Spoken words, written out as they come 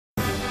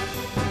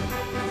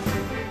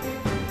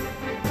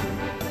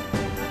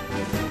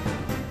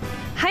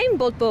Haim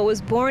Botbol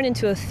was born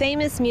into a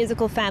famous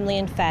musical family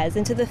in Fez,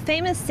 and to the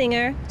famous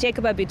singer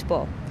Jacob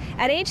Abitbol.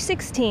 At age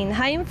 16,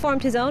 Haim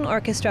formed his own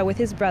orchestra with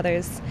his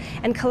brothers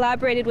and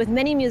collaborated with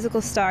many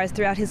musical stars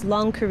throughout his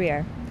long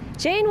career.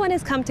 JN1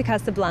 has come to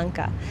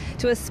Casablanca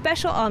to a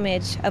special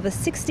homage of a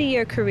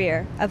 60-year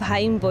career of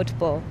Haim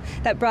Botbol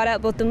that brought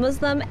out both the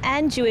Muslim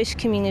and Jewish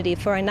community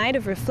for a night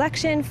of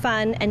reflection,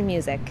 fun, and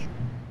music.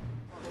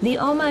 The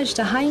homage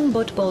to Haim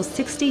Botbol's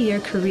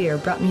 60-year career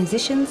brought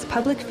musicians,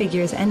 public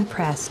figures, and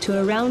press to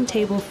a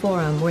round-table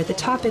forum where the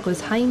topic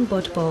was Haim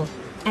Botbol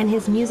and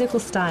his musical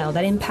style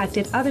that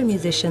impacted other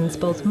musicians,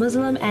 both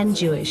Muslim and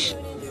Jewish.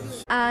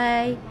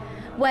 I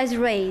was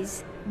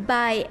raised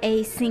by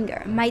a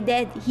singer. My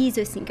dad, he's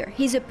a singer,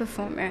 he's a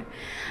performer.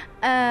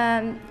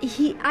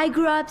 I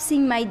grew up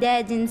seeing my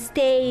dad on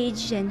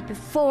stage and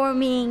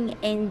performing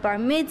in bar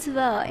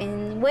mitzvah,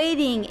 in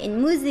wedding,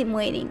 in Muslim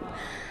wedding.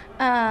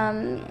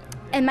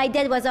 And my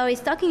dad was always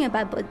talking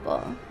about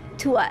Botbol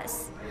to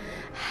us,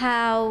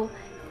 how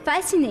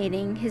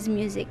fascinating his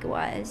music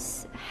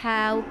was,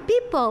 how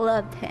people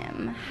loved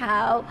him,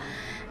 how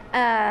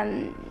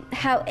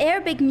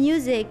Arabic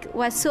music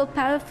was so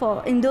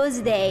powerful in those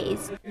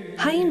days.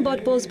 Haim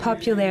Botbol's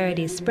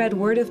popularity spread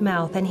word of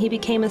mouth, and he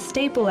became a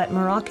staple at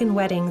Moroccan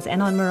weddings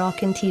and on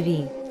Moroccan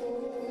TV.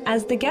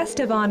 As the guest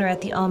of honor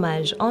at the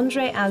homage,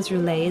 André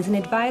Azroulay is an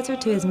advisor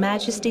to His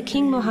Majesty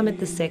King Mohammed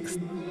VI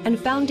and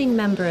founding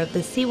member of the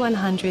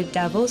C100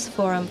 Davos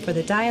Forum for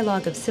the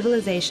Dialogue of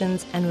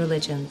Civilizations and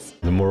Religions.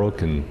 The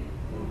Moroccan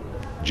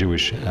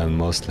Jewish and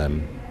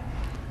Muslim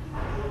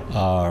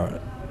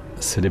are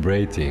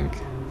celebrating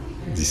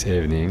this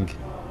evening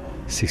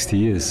 60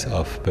 years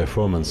of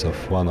performance of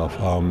one of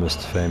our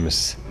most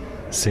famous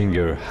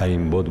singer,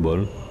 Haim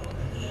Botbol,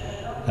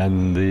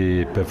 and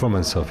the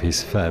performance of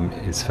his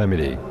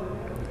family.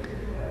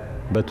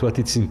 But what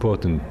it's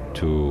important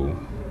to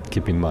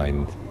keep in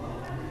mind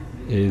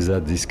is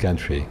that this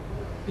country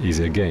is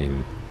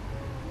again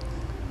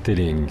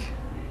telling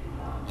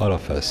all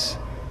of us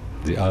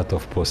the art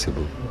of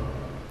possible.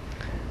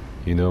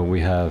 You know, we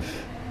have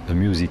a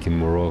music in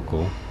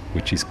Morocco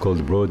which is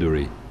called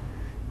broderie,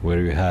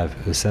 where you have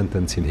a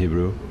sentence in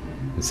Hebrew,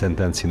 a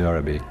sentence in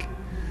Arabic.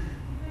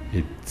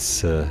 It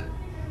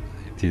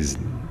is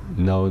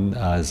known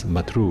as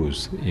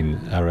matrouz in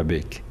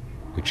Arabic,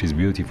 which is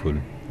beautiful,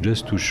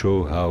 just to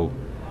show how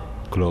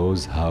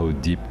close, how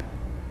deep,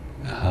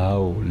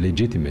 how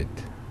legitimate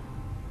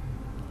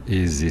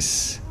is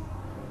this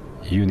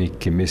unique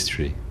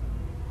chemistry,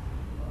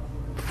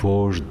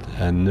 forged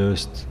and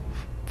nursed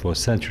for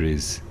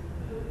centuries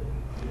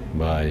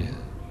by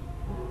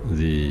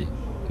the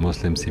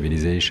Muslim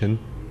civilization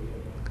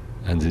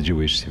and the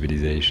Jewish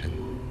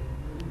civilization.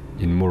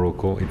 In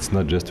Morocco, it's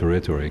not just a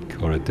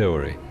rhetoric or a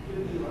theory,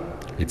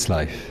 it's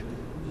life.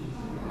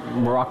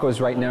 Morocco is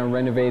right now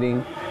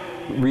renovating,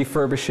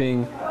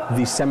 refurbishing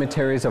the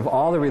cemeteries of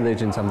all the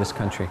religions of this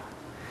country.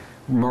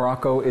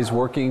 Morocco is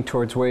working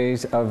towards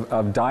ways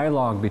of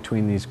dialogue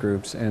between these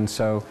groups, and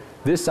so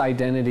this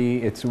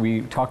identity,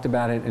 we talked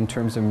about it in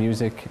terms of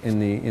music in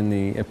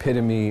the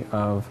epitome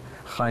of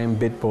Haim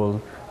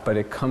Botbol, but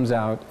it comes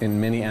out in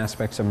many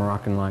aspects of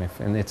Moroccan life,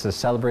 and it's a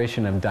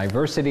celebration of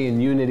diversity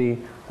and unity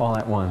all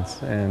at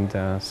once, and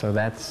so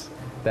that's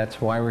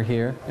why we're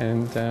here,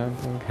 and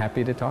I'm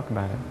happy to talk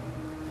about it.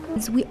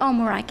 We are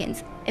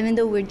Moroccans, even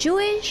though we're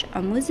Jewish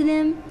or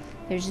Muslim,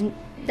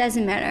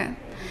 doesn't matter.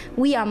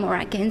 We are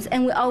Moroccans,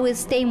 and we always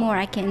stay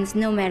Moroccans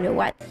no matter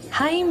what.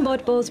 Haim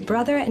Botbol's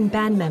brother and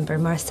band member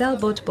Marcel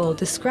Botbol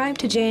described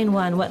to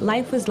JN1 what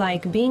life was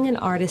like being an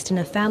artist in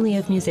a family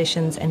of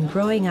musicians and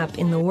growing up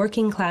in the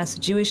working-class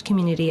Jewish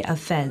community of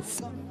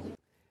Fez.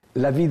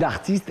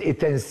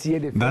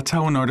 That's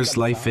how an artist's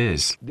life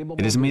is.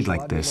 It is made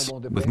like this,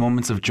 with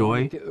moments of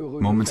joy,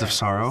 moments of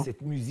sorrow,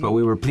 but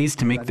we were pleased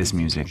to make this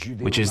music,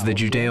 which is the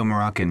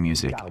Judeo-Moroccan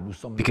music,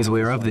 because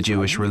we are of the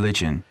Jewish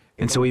religion.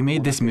 And so we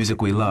made this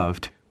music we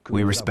loved,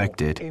 we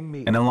respected,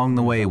 and along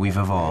the way we've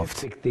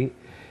evolved.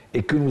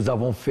 In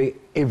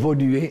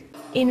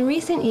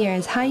recent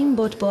years, Haim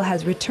Botbol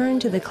has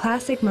returned to the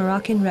classic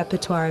Moroccan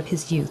repertoire of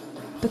his youth,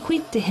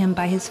 bequeathed to him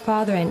by his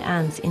father and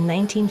aunts in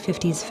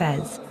 1950s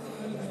Fez.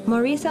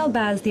 Maurice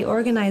Elbaz, the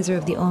organizer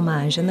of the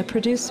homage and the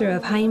producer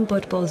of Haim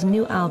Botbol's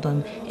new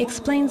album,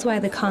 explains why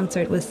the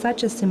concert was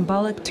such a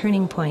symbolic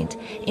turning point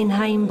in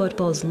Haim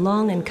Botbol's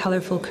long and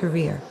colorful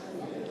career.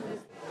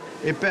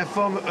 He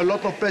performed a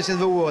lot of places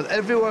in the world.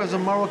 Everywhere the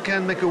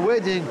Moroccan make a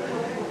wedding,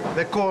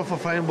 they call for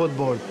Haim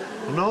Botbol.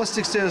 Now,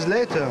 6 years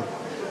later,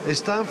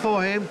 it's time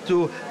for him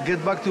to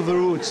get back to the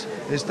roots.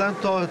 It's time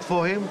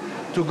for him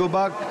to go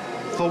back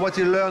for what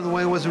he learned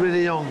when he was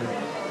really young,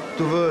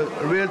 to the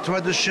real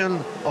tradition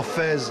of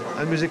Fez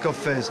and music of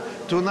Fez.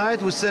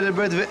 Tonight we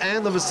celebrate the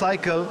end of a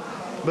cycle,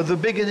 but the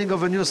beginning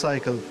of a new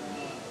cycle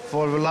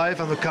for the life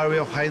and the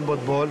career of Haim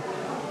Botbol,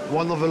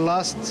 one of the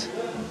last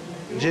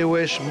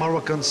Jewish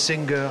Moroccan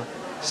singer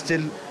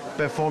still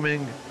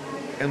performing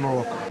in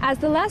Morocco. As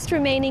the last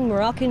remaining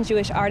Moroccan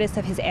Jewish artist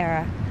of his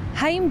era,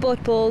 Haim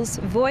Botbol's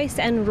voice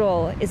and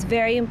role is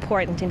very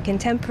important in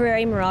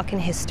contemporary Moroccan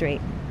history.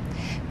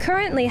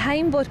 Currently,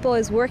 Haim Botbol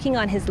is working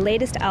on his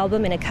latest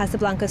album in a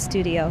Casablanca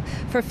studio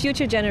for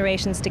future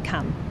generations to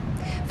come.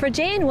 For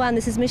JN1,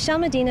 this is Michelle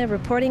Medina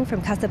reporting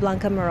from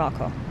Casablanca,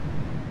 Morocco.